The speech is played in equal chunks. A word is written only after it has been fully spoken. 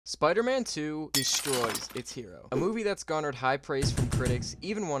Spider-Man 2 destroys its hero. A movie that's garnered high praise from critics,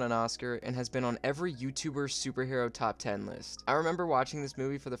 even won an Oscar, and has been on every YouTuber's superhero top 10 list. I remember watching this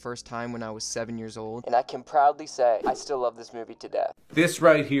movie for the first time when I was 7 years old, and I can proudly say I still love this movie to death. This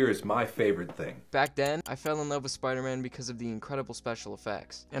right here is my favorite thing. Back then, I fell in love with Spider-Man because of the incredible special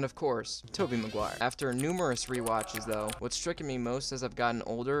effects. And of course, Tobey Maguire. After numerous rewatches though, what's stricken me most as I've gotten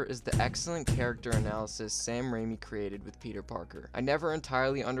older is the excellent character analysis Sam Raimi created with Peter Parker. I never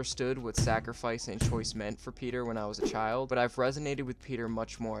entirely understood what sacrifice and choice meant for Peter when I was a child, but I've resonated with Peter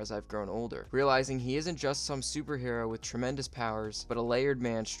much more as I've grown older, realizing he isn't just some superhero with tremendous powers, but a layered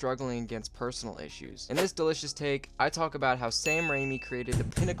man struggling against personal issues. In this delicious take, I talk about how Sam Raimi created the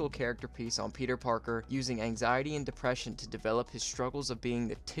pinnacle character piece on Peter Parker, using anxiety and depression to develop his struggles of being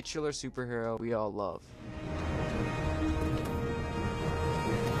the titular superhero we all love.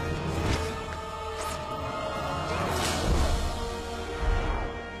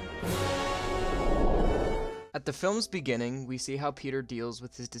 At the film's beginning, we see how Peter deals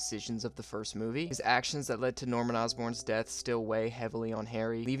with his decisions of the first movie. His actions that led to Norman Osborn's death still weigh heavily on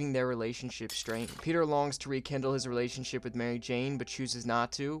Harry, leaving their relationship strained. Peter longs to rekindle his relationship with Mary Jane, but chooses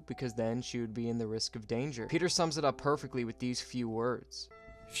not to, because then she would be in the risk of danger. Peter sums it up perfectly with these few words.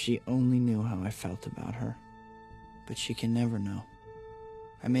 If she only knew how I felt about her. But she can never know.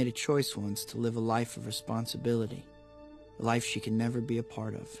 I made a choice once to live a life of responsibility. A life she can never be a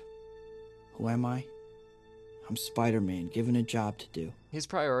part of. Who am I? I'm Spider-Man, given a job to do. His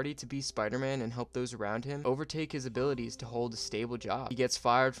priority to be Spider-Man and help those around him overtake his abilities to hold a stable job. He gets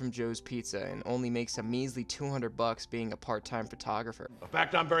fired from Joe's Pizza and only makes a measly $200 being a part-time photographer. A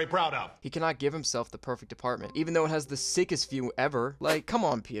fact I'm very proud of. He cannot give himself the perfect apartment, even though it has the sickest view ever. Like, come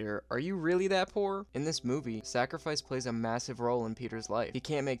on, Peter, are you really that poor? In this movie, sacrifice plays a massive role in Peter's life. He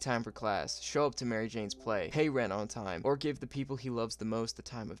can't make time for class, show up to Mary Jane's play, pay rent on time, or give the people he loves the most the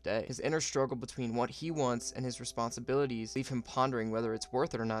time of day. His inner struggle between what he wants and his responsibilities leave him pondering whether it's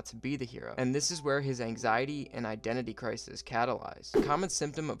worth it or not to be the hero. And this is where his anxiety and identity crisis catalyze. A common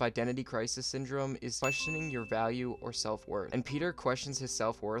symptom of identity crisis syndrome is questioning your value or self-worth. And Peter questions his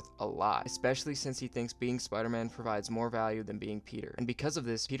self-worth a lot, especially since he thinks being Spider-Man provides more value than being Peter. And because of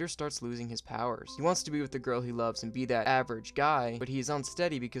this, Peter starts losing his powers. He wants to be with the girl he loves and be that average guy, but he is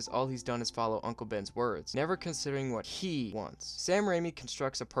unsteady because all he's done is follow Uncle Ben's words, never considering what he wants. Sam Raimi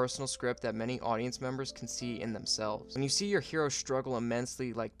constructs a personal script that many audience members can see in themselves. When you see your hero struggle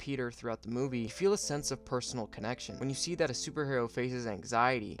immensely like Peter throughout the movie, you feel a sense of personal connection. When you see that a superhero faces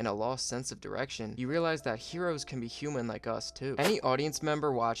anxiety and a lost sense of direction, you realize that heroes can be human like us too. Any audience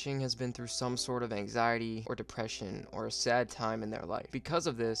member watching has been through some sort of anxiety or depression or a sad time in their life. Because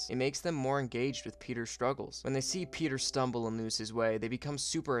of this, it makes them more engaged with Peter's struggles. When they see Peter stumble and lose his way, they become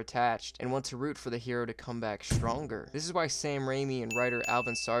super attached and want to root for the hero to come back stronger. This is why Sam Raimi and writer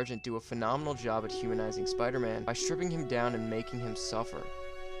Alvin Sargent do a phenomenal job at humanizing Spider-Man by stripping him down and making him suffer.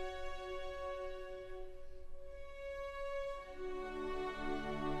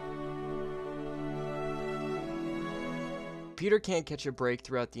 Peter can't catch a break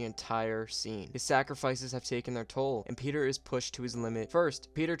throughout the entire scene. His sacrifices have taken their toll, and Peter is pushed to his limit. First,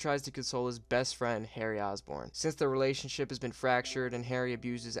 Peter tries to console his best friend, Harry Osborn. Since their relationship has been fractured and Harry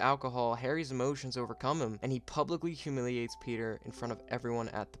abuses alcohol, Harry's emotions overcome him, and he publicly humiliates Peter in front of everyone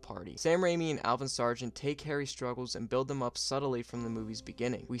at the party. Sam Raimi and Alvin Sargent take Harry's struggles and build them up subtly from the movie's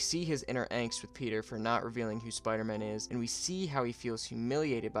beginning. We see his inner angst with Peter for not revealing who Spider-Man is, and we see how he feels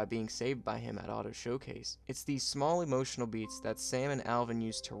humiliated by being saved by him at Auto Showcase. It's these small emotional beats that Sam and Alvin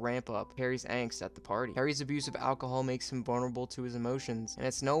use to ramp up Harry's angst at the party. Harry's abuse of alcohol makes him vulnerable to his emotions, and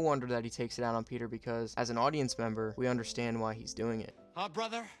it's no wonder that he takes it out on Peter because, as an audience member, we understand why he's doing it.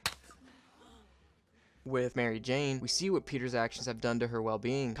 Brother? With Mary Jane, we see what Peter's actions have done to her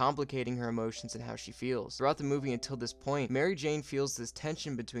well-being, complicating her emotions and how she feels. Throughout the movie until this point, Mary Jane feels this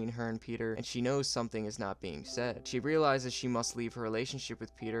tension between her and Peter, and she knows something is not being said. She realizes she must leave her relationship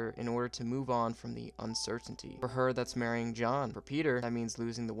with Peter in order to move on from the uncertainty. For her, that's marrying John. For Peter, that means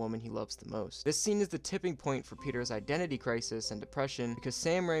losing the woman he loves the most. This scene is the tipping point for Peter's identity crisis and depression because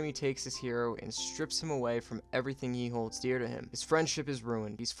Sam Raimi takes his hero and strips him away from everything he holds dear to him. His friendship is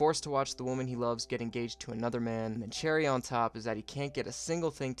ruined. He's forced to watch the woman he loves get engaged to another man, and the cherry on top is that he can't get a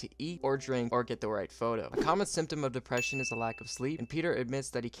single thing to eat or drink or get the right photo. A common symptom of depression is a lack of sleep, and Peter admits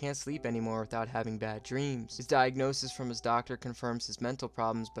that he can't sleep anymore without having bad dreams. His diagnosis from his doctor confirms his mental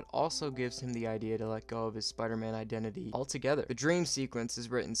problems, but also gives him the idea to let go of his Spider-Man identity altogether. The dream sequence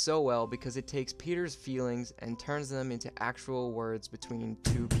is written so well because it takes Peter's feelings and turns them into actual words between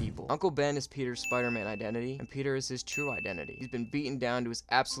two people. Uncle Ben is Peter's Spider-Man identity, and Peter is his true identity. He's been beaten down to his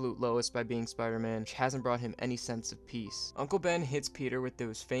absolute lowest by being Spider-Man, which hasn't brought him any sense of peace. Uncle Ben hits Peter with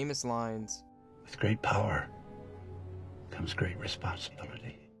those famous lines, "With great power comes great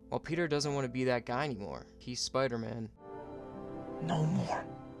responsibility." While Peter doesn't want to be that guy anymore. He's Spider-Man. No more.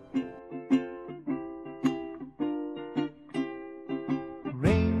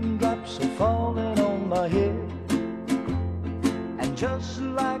 Raindrops are falling on my head, and just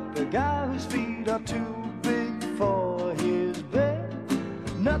like the guy whose feet are too big for his bed,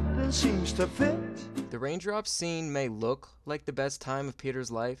 nothing seems to fit. The raindrops scene may look like the best time of Peter's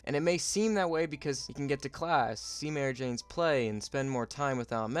life, and it may seem that way because he can get to class, see Mary Jane's play, and spend more time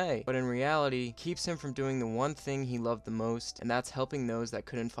with Aunt May, but in reality, it keeps him from doing the one thing he loved the most, and that's helping those that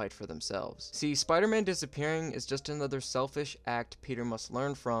couldn't fight for themselves. See, Spider-Man disappearing is just another selfish act Peter must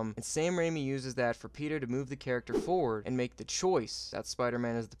learn from, and Sam Raimi uses that for Peter to move the character forward and make the choice that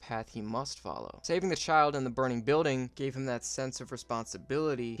Spider-Man is the path he must follow. Saving the child in the burning building gave him that sense of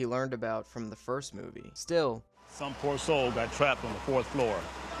responsibility he learned about from the first movie. Still, some poor soul got trapped on the 4th floor.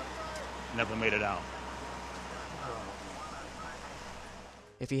 Never made it out.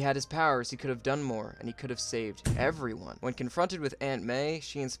 if he had his powers, he could have done more, and he could have saved everyone. When confronted with Aunt May,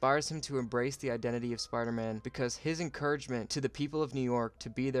 she inspires him to embrace the identity of Spider-Man because his encouragement to the people of New York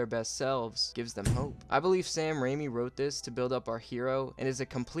to be their best selves gives them hope. I believe Sam Raimi wrote this to build up our hero and is a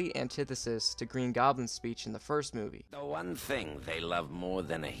complete antithesis to Green Goblin's speech in the first movie. The one thing they love more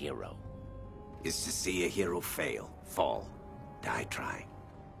than a hero is to see a hero fail, fall, die trying.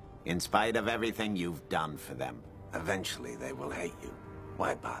 In spite of everything you've done for them, eventually they will hate you.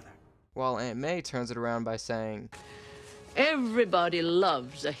 Why bother? While Aunt May turns it around by saying, everybody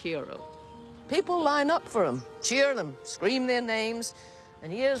loves a hero. People line up for them, cheer them, scream their names,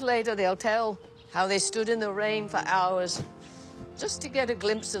 and years later they'll tell how they stood in the rain for hours just to get a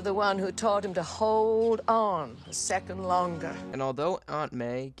glimpse of the one who taught him to hold on a second longer. And although Aunt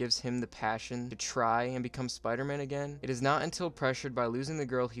May gives him the passion to try and become Spider-Man again, it is not until pressured by losing the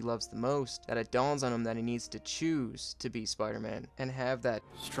girl he loves the most that it dawns on him that he needs to choose to be Spider-Man and have that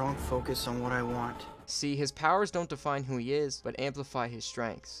strong focus on what I want. See, his powers don't define who he is, but amplify his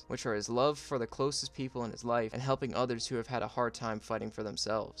strengths, which are his love for the closest people in his life and helping others who have had a hard time fighting for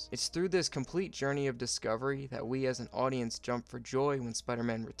themselves. It's through this complete journey of discovery that we as an audience jump for joy when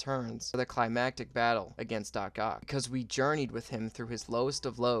Spider-Man returns for the climactic battle against Doc Ock, because we journeyed with him through his lowest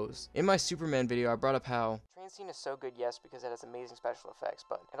of lows. In my Superman video, I brought up how train scene is so good, yes, because it has amazing special effects,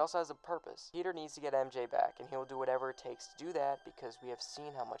 but it also has a purpose. Peter needs to get MJ back, and he will do whatever it takes to do that because we have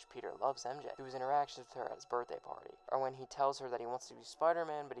seen how much Peter loves MJ. Through his interactions with her at his birthday party, or when he tells her that he wants to be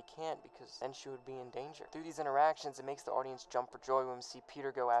Spider-Man, but he can't because then she would be in danger. Through these interactions, it makes the audience jump for joy when we see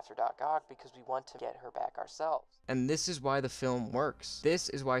Peter go after Doc Ock because we want to get her back ourselves. And this is why the film works. This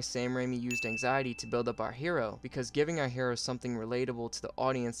is why Sam Raimi used anxiety to build up our hero, because giving our hero something relatable to the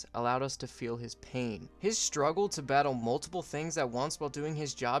audience allowed us to feel his pain. His struggle to battle multiple things at once while doing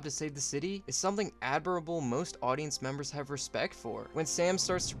his job to save the city is something admirable most audience members have respect for. When Sam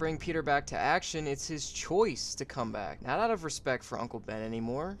starts to bring Peter back to action, it's his choice to come back, not out of respect for Uncle Ben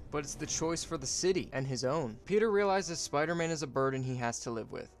anymore, but it's the choice for the city and his own. Peter realizes Spider-Man is a burden he has to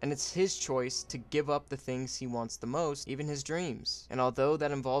live with, and it's his choice to give up the things he wants the most, even his dreams. And although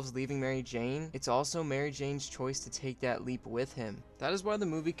that involves leaving Mary Jane, it's also Mary Jane's choice to take that leap with him. That is why the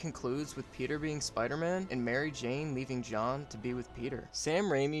movie concludes with Peter being Spider-Man and Mary Jane leaving John to be with Peter. Sam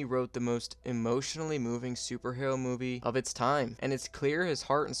Raimi wrote the most emotionally moving superhero movie of its time, and it's clear his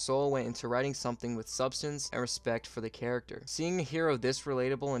heart and soul went into writing something with substance and respect for the character. Seeing a hero this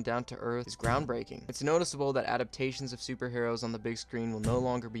relatable and down to earth is groundbreaking. It's noticeable that adaptations of superheroes on the big screen will no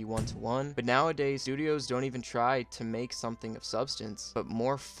longer be one-to-one, but nowadays studios don't even try to make something of substance, but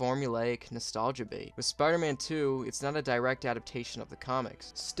more formulaic nostalgia bait. With Spider-Man 2, it's not a direct adaptation of the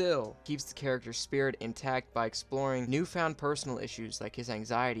comics. Still, keeps the character's spirit intact by exploring newfound personal issues like his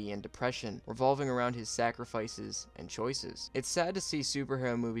anxiety and depression, revolving around his sacrifices and choices. It's sad to see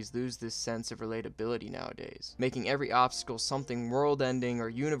superhero movies lose this sense of relatability nowadays, making every obstacle something world-ending or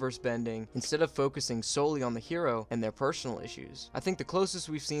universe-bending instead of focusing solely on the hero and their personal issues. I think the closest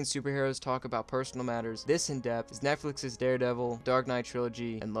we've seen superheroes talk about personal matters this in-depth is Netflix's Daredevil, Dark Knight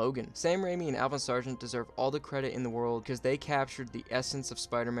trilogy, and Logan. Sam Raimi and Alvin Sargent deserve all the credit in the world because they captured the essence of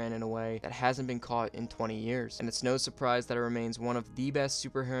Spider-Man in a way that hasn't been caught in 20 years, and it's no surprise that it remains one of the best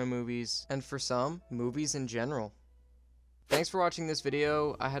superhero movies, and for some, movies in general. Thanks for watching this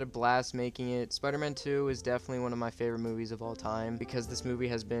video. I had a blast making it. Spider-Man 2 is definitely one of my favorite movies of all time because this movie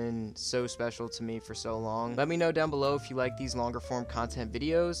has been so special to me for so long. Let me know down below if you like these longer form content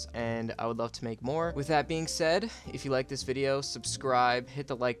videos, and I would love to make more. With that being said, if you like this video, subscribe, hit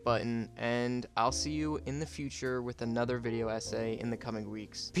the like button, and I'll see you in the future with another video essay in the coming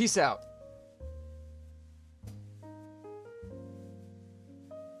weeks. Peace out.